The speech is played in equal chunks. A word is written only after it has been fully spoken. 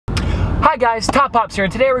Hi guys, Top Pops here,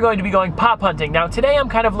 and today we're going to be going pop hunting. Now today I'm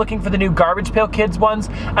kind of looking for the new Garbage Pail Kids ones,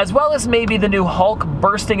 as well as maybe the new Hulk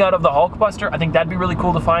bursting out of the Hulkbuster. I think that'd be really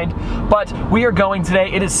cool to find. But we are going today.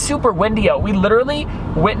 It is super windy out. We literally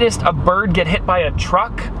witnessed a bird get hit by a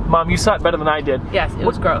truck. Mom, you saw it better than I did. Yes, it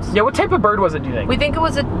was gross. Yeah, what type of bird was it, do you think? We think it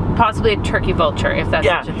was possibly a turkey vulture, if that's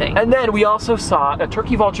such a thing. And then we also saw a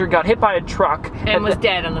turkey vulture got hit by a truck. And was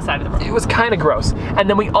dead on the side of the road. It was kind of gross. And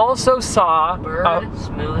then we also saw... Bird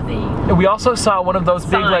smoothie. We also saw one of those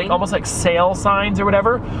big, like, almost like sale signs or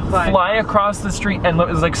whatever, fly across the street and it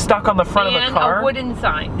was like stuck on the front of the car. And a wooden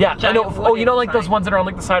sign. Yeah, I know. Oh, you know, like those ones that are on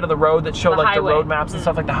like the side of the road that show like the road maps and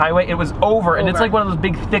stuff, like the highway? It was over, and it's like one of those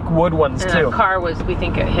big thick wood ones too. The car was, we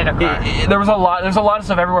think it hit a car. There's a lot of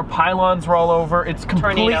stuff everywhere. Pylons were all over. It's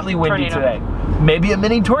completely windy today. Maybe a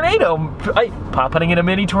mini tornado. Pop hunting in a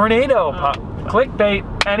mini tornado.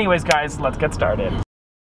 Clickbait. Anyways, guys, let's get started.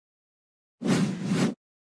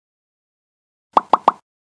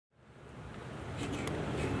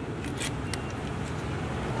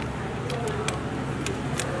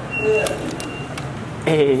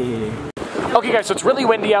 Hey. Okay guys, so it's really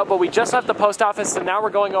windy out, but we just left the post office, and now we're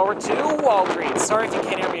going over to Walgreens. Sorry if you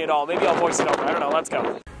can't hear me at all. Maybe I'll voice it over. I don't know. Let's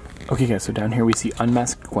go. Okay guys, so down here we see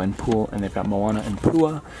Unmasked Gwenpool, and they've got Moana and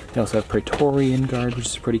Pua. They also have Praetorian Guard, which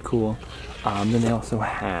is pretty cool. Then they also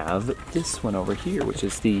have this one over here, which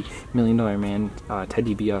is the $1 Million Man Ted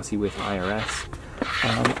DiBiase with IRS.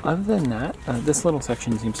 Other than that, this little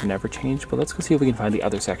section seems to never change, but let's go see if we can find the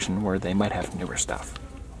other section where they might have newer stuff.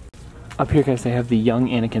 Up here, guys, they have the young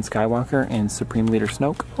Anakin Skywalker and Supreme Leader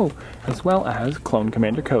Snoke, as well as Clone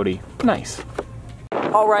Commander Cody. Nice.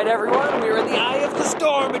 Alright everyone, we're in the eye of the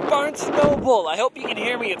storm at Barnes & Noble. I hope you can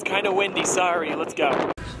hear me, it's kind of windy, sorry, let's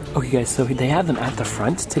go. Okay guys, so they have them at the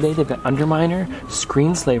front today. They've got Underminer,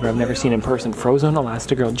 Screenslaver I've never seen in person, Frozone,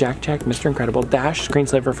 Elastigirl, Jack Jack, Mr. Incredible, Dash,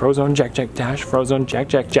 Screenslaver, Frozone, Jack Jack, Dash, Frozone, Jack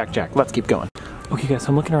Jack, Jack Jack. Let's keep going. Okay guys, so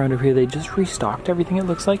I'm looking around over here. They just restocked everything, it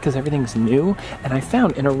looks like, because everything's new. And I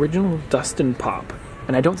found an original Dustin Pop.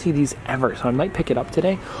 And I don't see these ever, so I might pick it up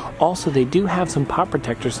today. Also, they do have some pop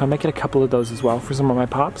protectors, so I might get a couple of those as well for some of my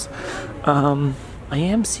pops. I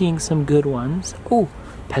am seeing some good ones. Oh,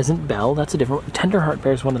 Peasant Belle, that's a different one. Tenderheart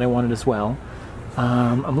Bear's one that I wanted as well.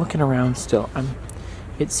 I'm looking around still.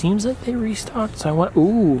 It seems like they restocked, so I want...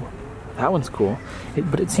 Ooh, that one's cool.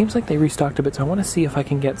 But it seems like they restocked a bit, so I want to see if I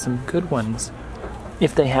can get some good ones.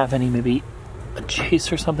 If they have any, maybe a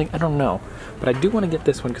chase or something, I don't know. But I do want to get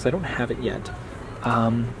this one because I don't have it yet.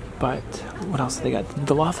 But what else do they got? The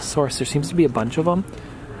Dilophosaurus, there seems to be a bunch of them.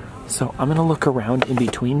 So I'm going to look around in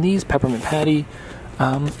between these. Peppermint Patty.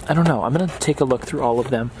 I don't know. I'm going to take a look through all of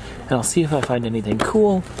them, and I'll see if I find anything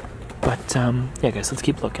cool. But, yeah, guys, let's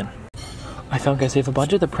keep looking. I found, guys, they have a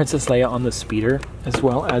bunch of the Princess Leia on the speeder, as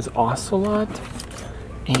well as Ocelot,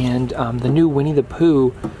 and the new Winnie the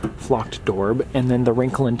Pooh Flocked Dorb, and then the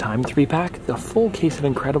Wrinkle in Time 3-pack. The full case of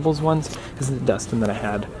Incredibles ones is the Dustin that I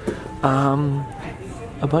had.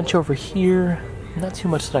 A bunch over here. Not too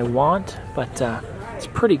much that I want, but it's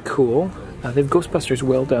pretty cool. They have Ghostbusters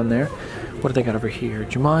Will down there. What do they got over here?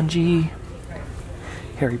 Jumanji,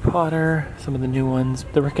 Harry Potter, some of the new ones.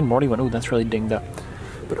 The Rick and Morty one, that's really dinged up.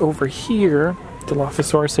 But over here,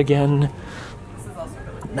 Dilophosaurus again.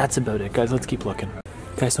 That's about it, guys. Let's keep looking.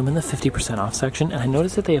 Guys, so I'm in the 50% off section, and I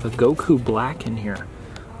noticed that they have a Goku Black in here.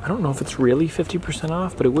 I don't know if it's really 50%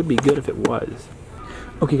 off, but it would be good if it was.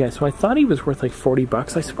 Okay guys, so I thought he was worth like 40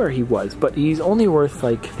 bucks. I swear he was, but he's only worth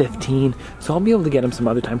like 15, so I'll be able to get him some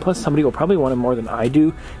other time. Plus somebody will probably want him more than I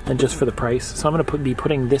do, and just for the price. So I'm gonna be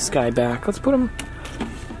putting this guy back. Let's put him,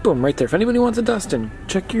 boom, right there. If anybody wants a Dustin,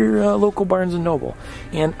 check your local Barnes & Noble.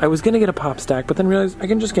 And I was gonna get a pop stack, but then realized I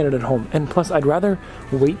can just get it at home. And plus I'd rather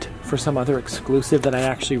wait for some other exclusive that I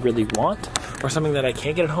actually really want, or something that I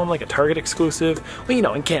can't get at home, like a Target exclusive. Well, you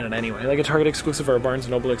know, in Canada anyway, like a Target exclusive or a Barnes &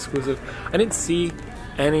 Noble exclusive. I didn't see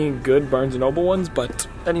any good Barnes & Noble ones, but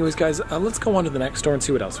anyways guys, let's go on to the next store and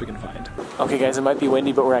see what else we can find. Okay guys, it might be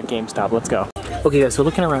windy, but we're at GameStop. Let's go. Okay guys, so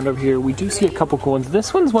looking around over here, we do see a couple cool ones.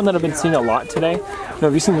 This one's one that I've been seeing a lot today. Now,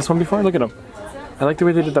 have you seen this one before? Look at them. I like the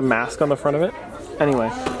way they did the mask on the front of it.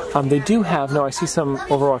 Anyway, they do have, I see some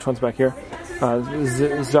Overwatch ones back here.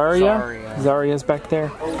 Zarya's back there.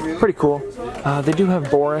 Pretty cool. They do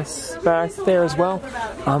have Boris back there as well.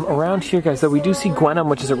 Around here, guys, though, we do see Gwenum,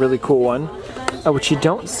 which is a really cool one, which you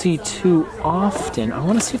don't see too often. I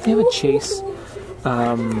want to see if they have a chase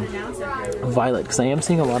Violet, because I am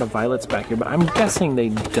seeing a lot of Violets back here, but I'm guessing they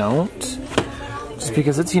don't. Just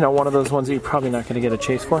because it's, one of those ones that you're probably not going to get a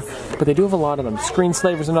chase for. But they do have a lot of them.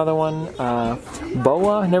 Screenslaver's another one.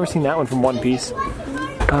 Boa, never seen that one from One Piece.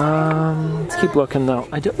 Let's keep looking though.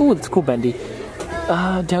 Ooh, it's cool, Bendy.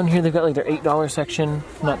 Down here they've got like their $8 section.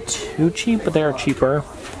 Not too cheap, but they are cheaper.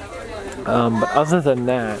 But other than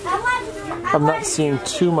that, I'm not seeing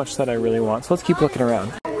too much that I really want. So let's keep looking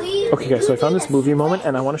around. Okay guys, so I found this movie moment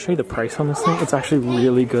and I want to show you the price on this thing. It's actually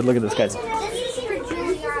really good. Look at this, guys.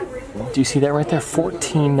 Do you see that right there?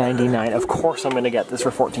 $14.99. Of course I'm going to get this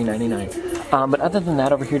for $14.99. But other than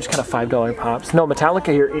that, over here, just kind of $5 pops. No,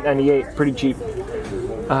 Metallica here, $8.98. Pretty cheap.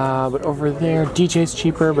 But over there, DJ's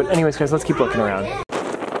cheaper. But anyways, guys, let's keep looking around.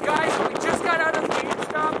 Guys, we just got out of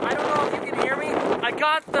GameStop. I don't know if you can hear me. I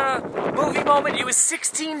got the movie moment. It was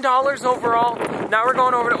 $16 overall. Now we're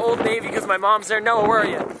going over to Old Navy because my mom's there. Noah, where are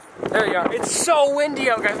you? There you are. It's so windy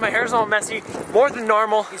out, guys. My hair's all messy. More than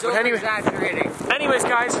normal. He's over-exaggerating. Anyways,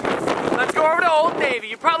 guys, let's go over to Old Navy.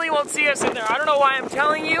 You probably won't see us in there. I don't know why I'm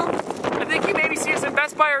telling you. I think you maybe see us in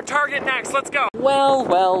Best Buy or Target next. Let's go. Well.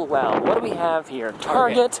 What do we have here?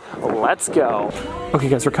 Target. Let's go. Okay,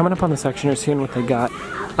 guys, we're coming up on the section. You're seeing what they got.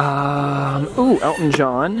 Ooh, Elton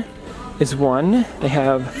John is one. They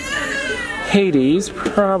have Hades.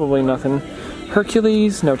 Probably nothing.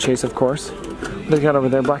 Hercules. No Chase, of course. What they got over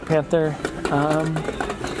there? Black Panther.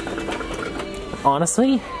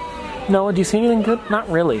 Honestly, Noah, do you see anything good? Not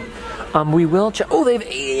really. We will check. Oh,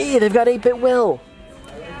 they've got 8-bit Will.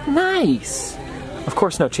 Nice. Of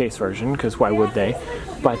course, no Chase version, because why would they?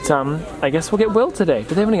 But I guess we'll get Will today.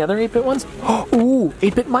 Do they have any other 8-bit ones? Oh, ooh,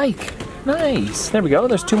 8-bit Mike. Nice. There we go.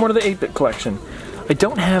 There's 2 more to the 8-bit collection. I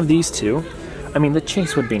don't have these 2. I mean, the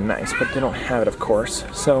Chase would be nice, but they don't have it, of course.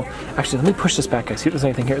 So, actually, let me push this back, guys. See if there's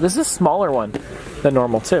anything here. This is a smaller one than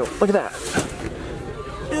normal, too. Look at that.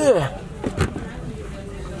 Ugh.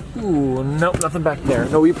 Ooh, nope, nothing back there.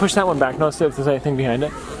 No, we push that one back. Notice if there's anything behind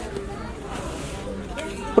it.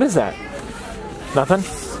 What is that? Nothing?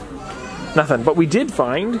 Nothing. But we did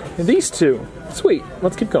find these 2. Sweet.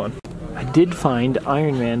 Let's keep going. I did find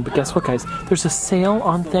Iron Man, but guess what, guys? There's a sale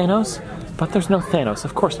on Thanos, but there's no Thanos.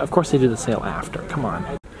 Of course they did the sale after. Come on.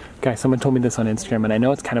 Guys, someone told me this on Instagram, and I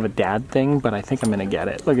know it's kind of a dad thing, but I think I'm gonna get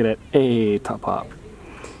it. Look at it. Hey, Top Pop.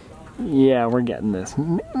 Yeah, we're getting this.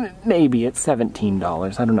 Maybe it's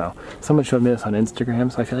 $17. I don't know. Someone showed me this on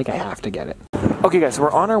Instagram, so I feel like I have to get it. Okay, guys, so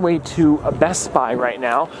we're on our way to a Best Buy right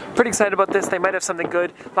now. Pretty excited about this. They might have something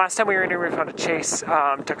good. Last time we were in here, we found a Chase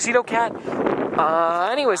Tuxedo Cat.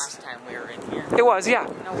 Anyways. Last time we were in here? It was,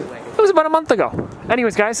 yeah. No way. It was about a month ago.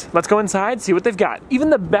 Anyways, guys, let's go inside, see what they've got. Even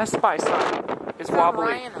the Best Buy sign is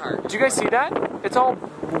wobbly. Did you guys see that? It's all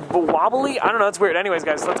wobbly. I don't know, it's weird. Anyways,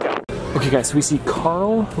 guys, let's go. Okay, guys, so we see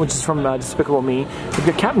Carl, which is from Despicable Me. We've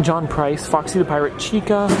got Captain John Price, Foxy the Pirate,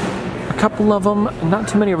 Chica, a couple of them, not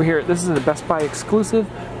too many over here. This is a Best Buy exclusive,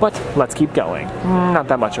 but let's keep going. Not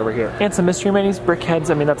that much over here. And some mystery minis,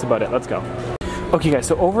 brickheads, I mean, that's about it. Let's go. Okay, guys,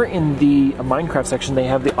 so over in the Minecraft section, they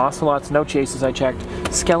have the Ocelots, no chases, I checked,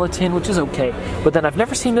 Skeleton, which is okay, but then I've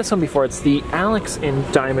never seen this one before. It's the Alex in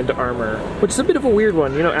diamond armor, which is a bit of a weird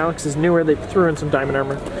one. You know, Alex is newer, they threw in some diamond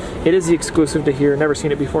armor. It is the exclusive to here, never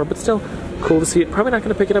seen it before, but still cool to see it. Probably not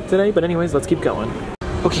going to pick it up today, but anyways, let's keep going.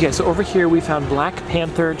 Okay, guys, so over here we found Black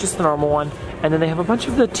Panther, just the normal one, and then they have a bunch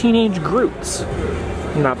of the Teenage Groots.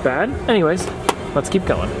 Not bad. Anyways, let's keep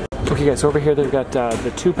going. Okay, guys, so over here they've got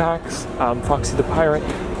the 2-packs, Foxy the Pirate,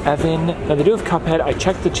 Evan. Now they do have Cuphead. I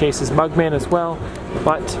checked the Chases, Mugman as well,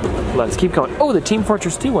 but let's keep going. Oh, the Team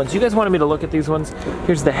Fortress 2 ones. You guys wanted me to look at these ones.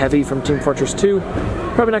 Here's the Heavy from Team Fortress 2.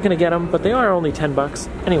 Probably not going to get them, but they are only 10 bucks.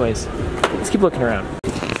 Anyways, let's keep looking around.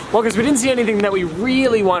 Well, guys, we didn't see anything that we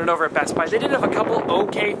really wanted over at Best Buy. They did have a couple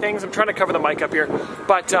okay things. I'm trying to cover the mic up here,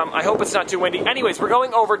 but I hope it's not too windy. Anyways, we're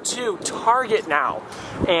going over to Target now,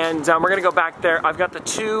 and we're going to go back there. I've got the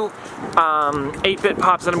 2 8-bit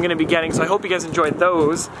pops that I'm going to be getting, so I hope you guys enjoyed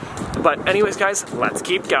those. But anyways, guys, let's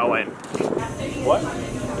keep going. What?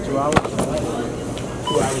 2 hours?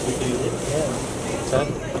 2 hours we can use it?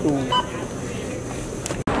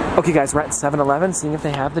 Yeah. Okay, guys, we're at 7-Eleven, seeing if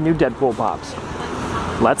they have the new Deadpool pops.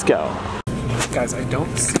 Let's go. Guys, I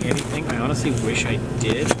don't see anything. I honestly wish I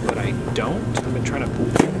did, but I don't. I've been trying to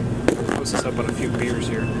post this up on a few beers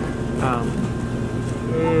here.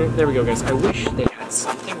 There we go, guys. I wish they had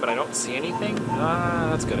something, but I don't see anything.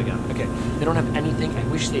 That's good again. Okay, they don't have anything. I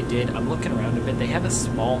wish they did. I'm looking around a bit. They have a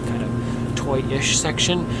small kind of toy-ish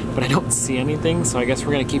section, but I don't see anything, so I guess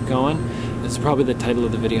we're gonna keep going. This is probably the title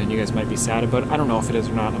of the video, and you guys might be sad about it. I don't know if it is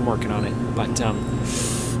or not. I'm working on it, but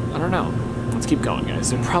I don't know. Let's keep going,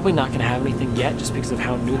 guys. They're probably not going to have anything yet just because of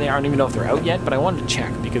how new they are. I don't even know if they're out yet, but I wanted to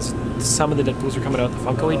check because some of the Deadpools are coming out at the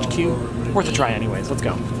Funko HQ. Worth a try anyways. Let's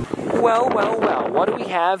go. Well. What do we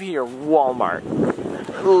have here? Walmart.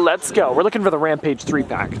 Let's go. We're looking for the Rampage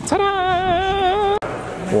 3-pack. Ta-da!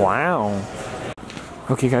 Wow.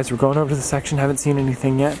 Okay, guys, we're going over to the section. Haven't seen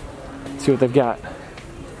anything yet. See what they've got.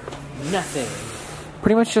 Nothing.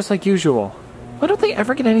 Pretty much just like usual. Why don't they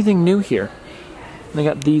ever get anything new here? They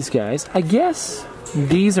got these guys. I guess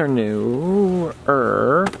these are new.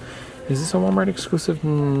 Is this a Walmart exclusive?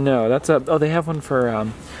 No, that's a... Oh, they have one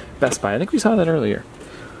for Best Buy. I think we saw that earlier.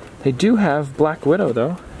 They do have Black Widow,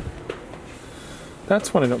 though.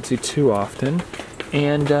 That's one I don't see too often.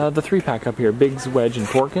 And the 3-pack up here, Biggs, Wedge, and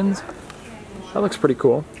Porkins. That looks pretty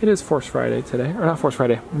cool. It is Force Friday today. Or not Force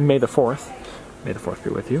Friday, May the 4th. May the 4th be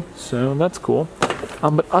with you. So that's cool.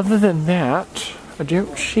 But other than that, I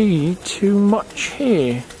don't see too much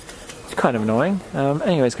here. It's kind of annoying.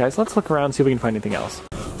 Anyways, guys, let's look around and see if we can find anything else.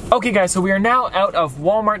 Okay, guys, so we are now out of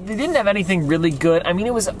Walmart. They didn't have anything really good. I mean,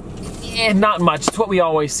 it was not much. It's what we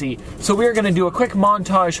always see. So we're going to do a quick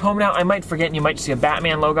montage home now. I might forget and you might see a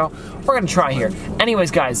Batman logo. We're going to try here.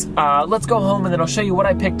 Anyways, guys, let's go home and then I'll show you what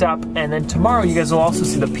I picked up. And then tomorrow you guys will also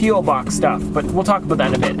see the P.O. Box stuff. But we'll talk about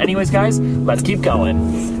that in a bit. Anyways, guys, let's keep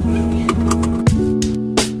going.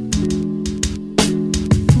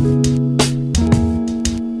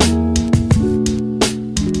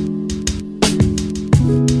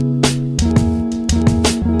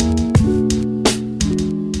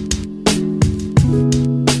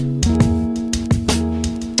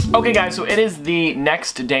 Okay guys, so it is the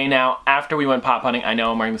next day now after we went pop hunting. I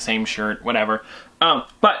know I'm wearing the same shirt, whatever.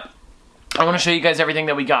 But I want to show you guys everything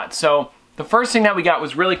that we got. So the first thing that we got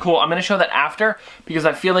was really cool. I'm going to show that after because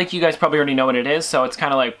I feel like you guys probably already know what it is. So it's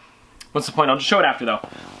kind of like, what's the point? I'll just show it after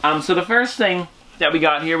though. So the first thing that we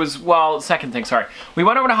got here was, well, second thing, sorry. We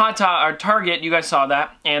went over to Target, you guys saw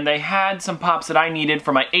that, and they had some pops that I needed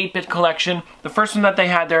for my 8-bit collection. The first one that they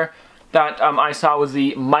had there that I saw was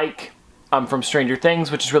the Mike from Stranger Things,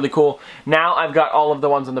 which is really cool. Now I've got all of the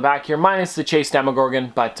ones on the back here, minus the Chase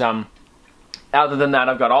Demogorgon, but other than that,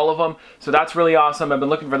 I've got all of them. So that's really awesome. I've been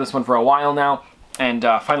looking for this one for a while now, and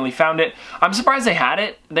finally found it. I'm surprised they had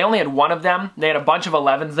it. They only had one of them. They had a bunch of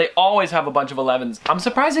 11s. They always have a bunch of 11s. I'm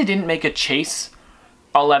surprised they didn't make a Chase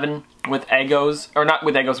 11 with Eggos, or not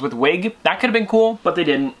with Eggos, with Wig. That could have been cool, but they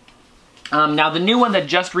didn't. Now the new one that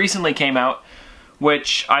just recently came out,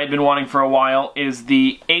 which I had been wanting for a while, is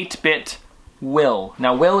the 8-bit Will.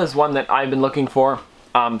 Now Will is one that I've been looking for.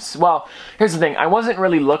 Well, here's the thing. I wasn't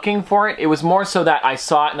really looking for it. It was more so that I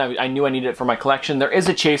saw it and I knew I needed it for my collection. There is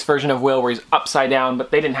a Chase version of Will where he's upside down,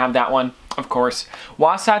 but they didn't have that one, of course.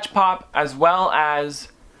 Wasatch Pop, as well as,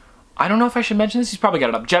 I don't know if I should mention this, he's probably got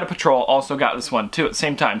it up. Jetta Patrol also got this one too at the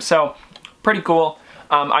same time. So, pretty cool.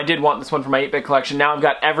 I did want this one for my 8-bit collection. Now I've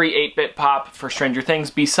got every 8-bit pop for Stranger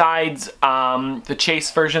Things besides the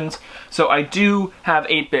Chase versions. So I do have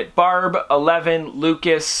 8-bit Barb, 11,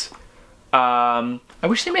 Lucas. I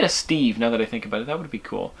wish they made a Steve now that I think about it. That would be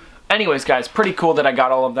cool. Anyways, guys, pretty cool that I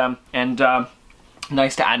got all of them. And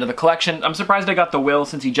nice to add to the collection. I'm surprised I got the Will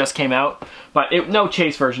since he just came out. But no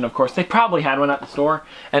Chase version, of course. They probably had one at the store.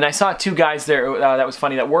 And I saw two guys there, that was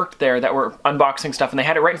funny, that worked there that were unboxing stuff. And they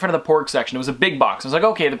had it right in front of the porg section. It was a big box. I was like,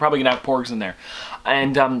 okay, they're probably going to have porgs in there.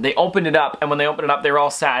 And they opened it up. And when they opened it up, they were all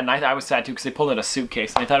sad. And I was sad too because they pulled out a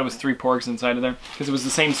suitcase. And I thought it was 3 porgs inside of there. Because it was the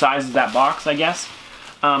same size as that box, I guess.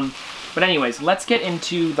 But anyways, let's get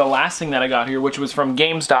into the last thing that I got here, which was from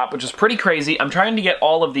GameStop, which is pretty crazy. I'm trying to get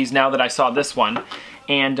all of these now that I saw this one.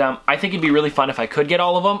 And I think it'd be really fun if I could get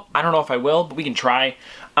all of them. I don't know if I will, but we can try.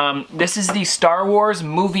 This is the Star Wars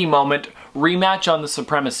Movie Moment rematch on the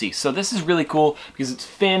Supremacy. So this is really cool because it's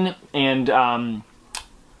Finn and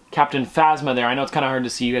Captain Phasma there. I know it's kind of hard to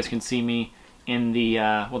see. You guys can see me in the,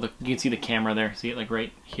 well, you can see the camera there. See it like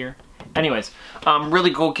right here? Anyways,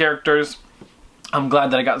 really cool characters. I'm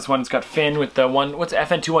glad that I got this one. It's got Finn with the one, what's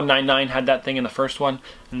FN2199 had that thing in the first one,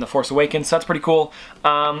 in The Force Awakens, so that's pretty cool.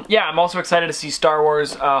 Yeah, I'm also excited to see Star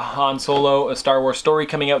Wars Han Solo, a Star Wars story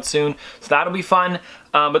coming out soon, so that'll be fun.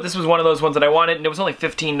 But this was one of those ones that I wanted, and it was only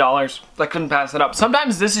 $15. I couldn't pass it up.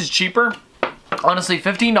 Sometimes this is cheaper. Honestly,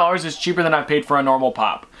 $15 is cheaper than I've paid for a normal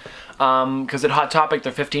pop. Because at Hot Topic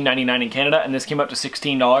they're $15.99 in Canada, and this came out to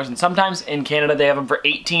 $16. And sometimes in Canada they have them for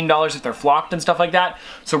 $18 if they're flocked and stuff like that.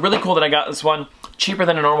 So really cool that I got this one. Cheaper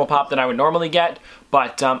than a normal pop that I would normally get.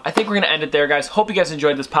 But I think we're going to end it there, guys. Hope you guys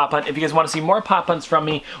enjoyed this pop hunt. If you guys want to see more pop hunts from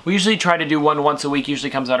me, we usually try to do one once a week.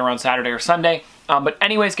 Usually comes out around Saturday or Sunday. But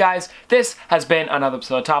anyways, guys, this has been another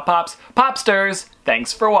episode of Top Pops. Popsters,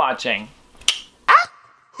 thanks for watching.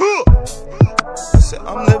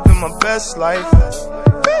 I'm living my best life.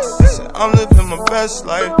 I'm living my best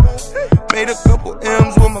life. Made a couple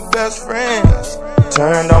M's with my best friends.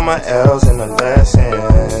 Turned all my L's into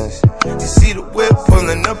lessons. You see the whip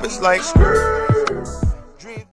pulling up, it's like skrrr.